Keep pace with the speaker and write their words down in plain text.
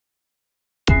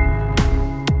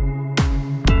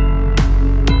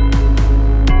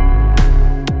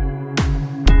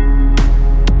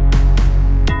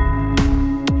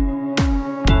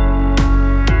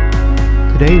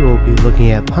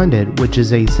looking at Pundit, which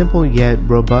is a simple yet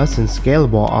robust and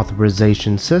scalable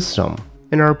authorization system.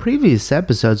 In our previous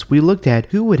episodes, we looked at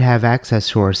who would have access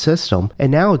to our system,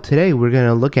 and now today we're going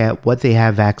to look at what they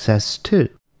have access to.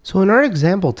 So in our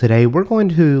example today, we're going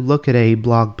to look at a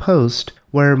blog post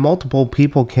where multiple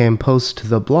people can post to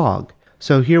the blog.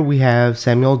 So here we have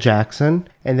Samuel Jackson,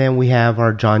 and then we have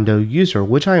our John Doe user,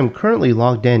 which I am currently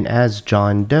logged in as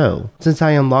John Doe. Since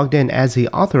I am logged in as the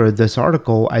author of this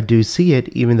article, I do see it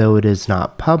even though it is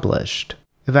not published.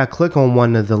 If I click on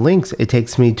one of the links, it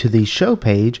takes me to the show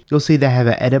page. You'll see that I have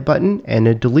an edit button and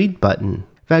a delete button.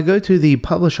 If I go to the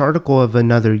publish article of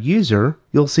another user,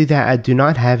 you'll see that I do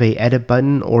not have an edit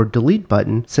button or delete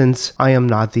button since I am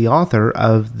not the author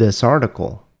of this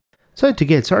article. So to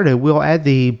get started, we'll add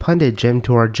the Pundit gem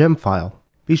to our gem file.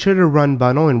 Be sure to run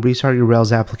bundle and restart your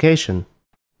Rails application.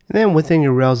 And then within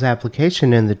your Rails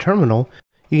application in the terminal,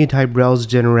 you can type Rails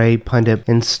generate pundit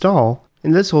install,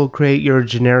 and this will create your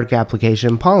generic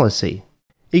application policy.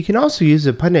 You can also use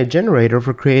the Pundit generator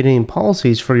for creating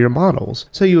policies for your models.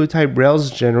 So you would type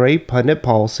Rails generate pundit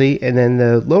policy and then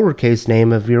the lowercase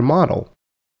name of your model.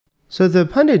 So the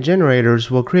Pundit generators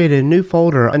will create a new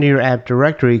folder under your app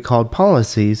directory called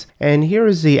policies, and here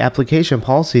is the application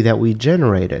policy that we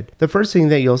generated. The first thing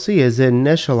that you'll see is it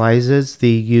initializes the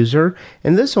user,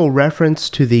 and this will reference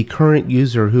to the current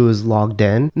user who is logged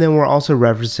in, and then we're also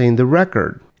referencing the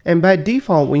record. And by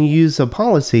default, when you use the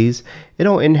policies,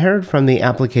 it'll inherit from the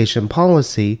application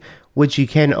policy, which you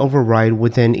can override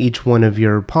within each one of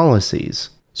your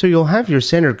policies. So you'll have your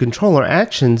standard controller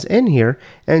actions in here,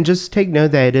 and just take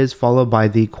note that it is followed by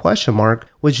the question mark,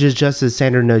 which is just a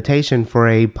standard notation for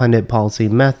a Pundit policy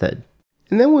method.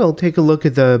 And then we'll take a look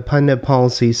at the Pundit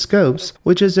policy scopes,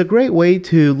 which is a great way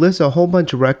to list a whole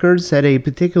bunch of records that a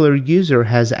particular user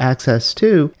has access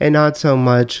to, and not so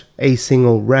much a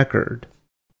single record.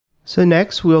 So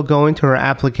next we'll go into our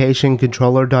application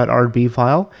controller.rdb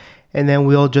file, and then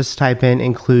we'll just type in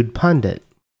include Pundit.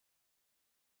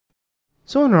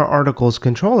 So in our articles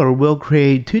controller, we'll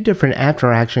create two different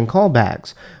after action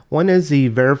callbacks. One is the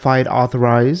verified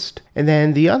authorized, and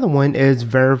then the other one is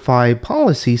verify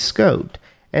policy scoped.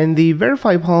 And the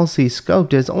verify policy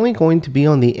scoped is only going to be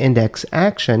on the index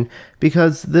action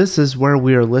because this is where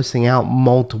we are listing out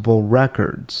multiple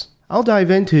records. I'll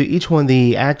dive into each one of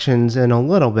the actions in a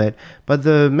little bit, but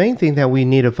the main thing that we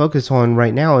need to focus on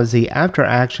right now is the after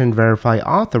action verify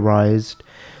authorized.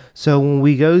 So when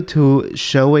we go to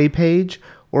show a page,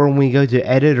 or when we go to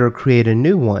edit or create a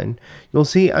new one, you'll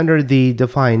see under the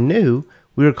define new,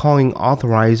 we are calling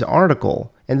authorize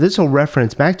article. And this will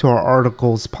reference back to our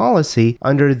article's policy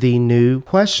under the new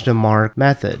question mark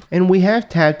method. And we have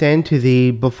tapped into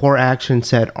the before action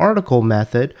set article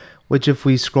method, which if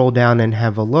we scroll down and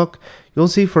have a look, you'll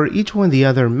see for each one of the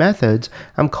other methods,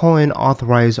 I'm calling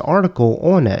authorize article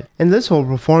on it. And this will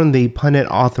perform the Pundit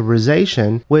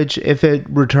authorization, which if it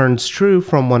returns true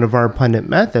from one of our Pundit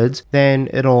methods, then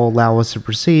it'll allow us to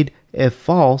proceed. If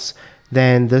false,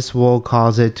 then this will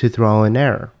cause it to throw an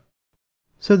error.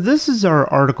 So this is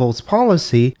our article's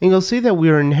policy, and you'll see that we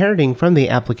are inheriting from the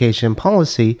application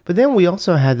policy, but then we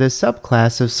also have this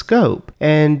subclass of scope,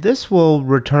 and this will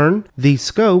return the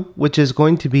scope, which is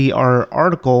going to be our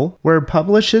article where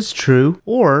publish is true,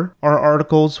 or our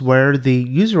articles where the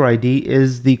user ID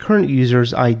is the current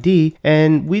user's ID,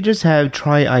 and we just have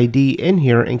try ID in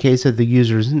here in case if the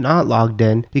user is not logged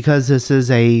in, because this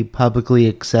is a publicly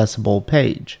accessible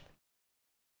page.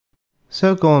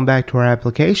 So going back to our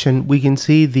application, we can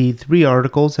see the three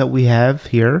articles that we have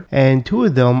here, and two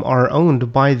of them are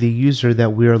owned by the user that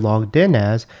we are logged in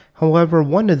as. However,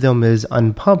 one of them is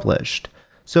unpublished.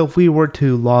 So if we were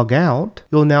to log out,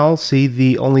 you'll now see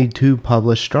the only two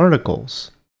published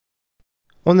articles.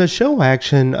 On the show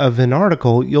action of an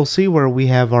article, you'll see where we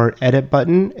have our edit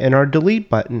button and our delete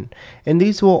button, and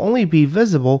these will only be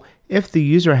visible if the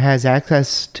user has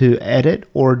access to edit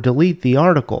or delete the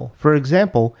article. For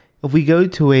example, if we go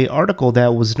to an article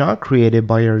that was not created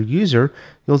by our user,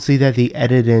 you'll see that the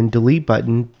edit and delete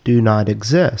button do not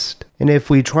exist. And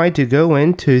if we try to go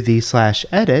into the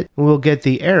 /edit, we'll get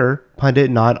the error,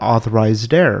 Pundit not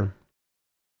authorized error.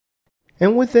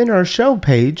 And within our show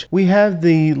page, we have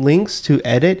the links to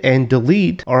edit and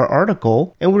delete our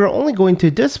article, and we're only going to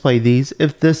display these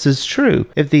if this is true.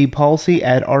 If the policy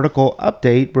add article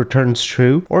update returns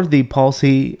true, or if the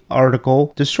policy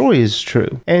article destroy is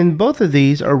true. And both of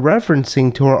these are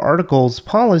referencing to our article's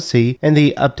policy and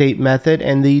the update method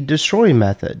and the destroy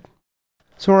method.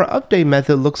 So our update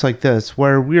method looks like this,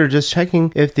 where we are just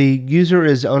checking if the user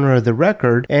is owner of the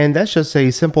record, and that's just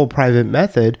a simple private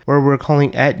method where we're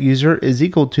calling @user is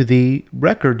equal to the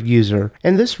record user.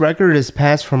 And this record is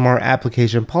passed from our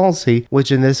application policy,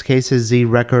 which in this case is the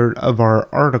record of our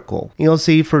article. You'll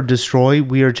see for destroy,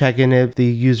 we are checking if the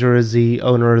user is the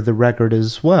owner of the record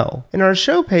as well. And our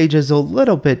show page is a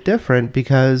little bit different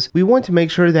because we want to make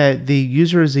sure that the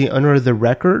user is the owner of the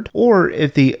record, or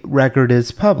if the record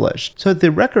is published. So if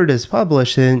the record is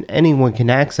published, then anyone can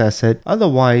access it.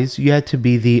 Otherwise, you have to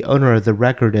be the owner of the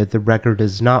record if the record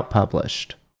is not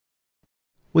published.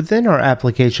 Within our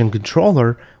application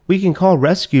controller, we can call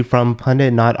rescue from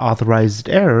Pundit not authorized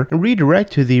error and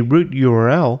redirect to the root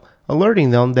URL,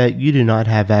 alerting them that you do not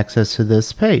have access to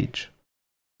this page.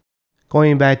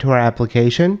 Going back to our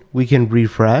application, we can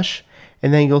refresh,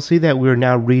 and then you'll see that we're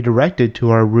now redirected to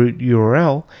our root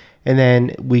URL, and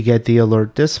then we get the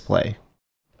alert display.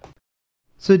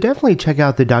 So definitely check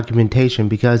out the documentation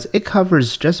because it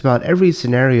covers just about every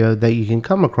scenario that you can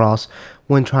come across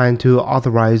when trying to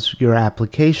authorize your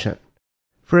application.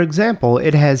 For example,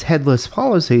 it has headless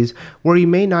policies where you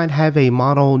may not have a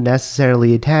model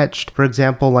necessarily attached, for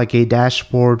example like a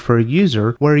dashboard for a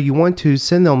user where you want to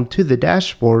send them to the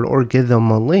dashboard or give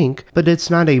them a link, but it's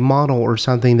not a model or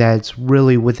something that's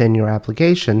really within your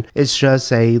application. It's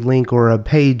just a link or a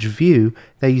page view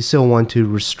that you still want to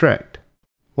restrict.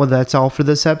 Well, that's all for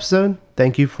this episode.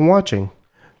 Thank you for watching.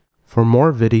 For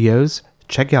more videos,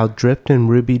 check out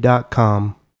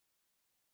driftinruby.com.